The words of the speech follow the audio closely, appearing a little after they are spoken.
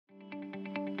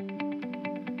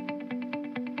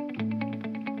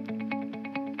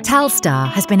Telstar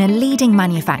has been a leading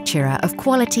manufacturer of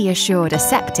quality-assured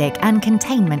aseptic and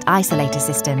containment isolator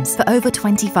systems for over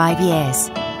 25 years.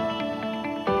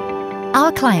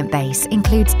 Our client base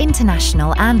includes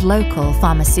international and local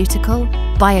pharmaceutical,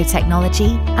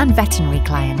 biotechnology and veterinary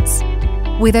clients,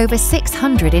 with over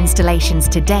 600 installations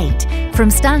to date, from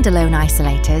standalone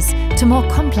isolators to more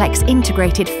complex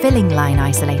integrated filling line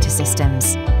isolator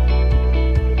systems.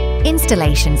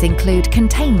 Installations include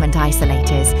containment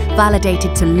isolators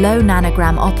validated to low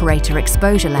nanogram operator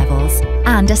exposure levels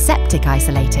and aseptic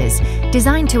isolators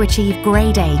designed to achieve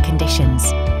Grade A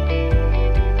conditions.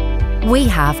 We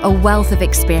have a wealth of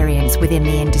experience within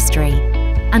the industry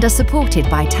and are supported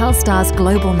by Telstar's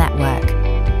global network.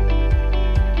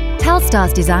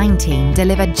 Telstar's design team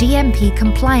deliver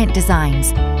GMP-compliant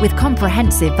designs with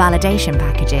comprehensive validation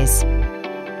packages.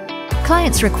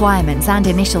 Clients' requirements and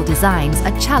initial designs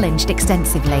are challenged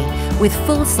extensively with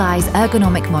full-size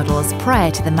ergonomic models prior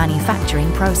to the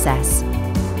manufacturing process.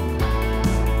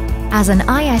 As an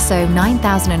ISO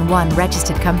 9001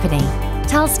 registered company,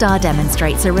 Telstar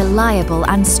demonstrates a reliable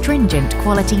and stringent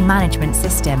quality management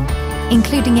system,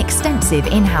 including extensive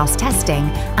in-house testing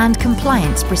and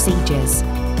compliance procedures.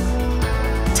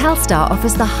 Telstar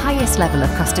offers the highest level of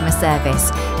customer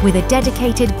service with a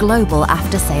dedicated global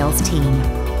after-sales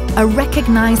team. A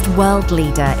recognised world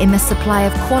leader in the supply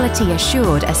of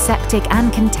quality-assured aseptic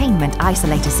and containment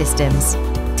isolator systems.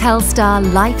 Telstar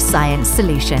Life Science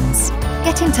Solutions.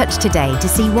 Get in touch today to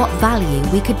see what value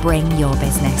we could bring your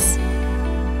business.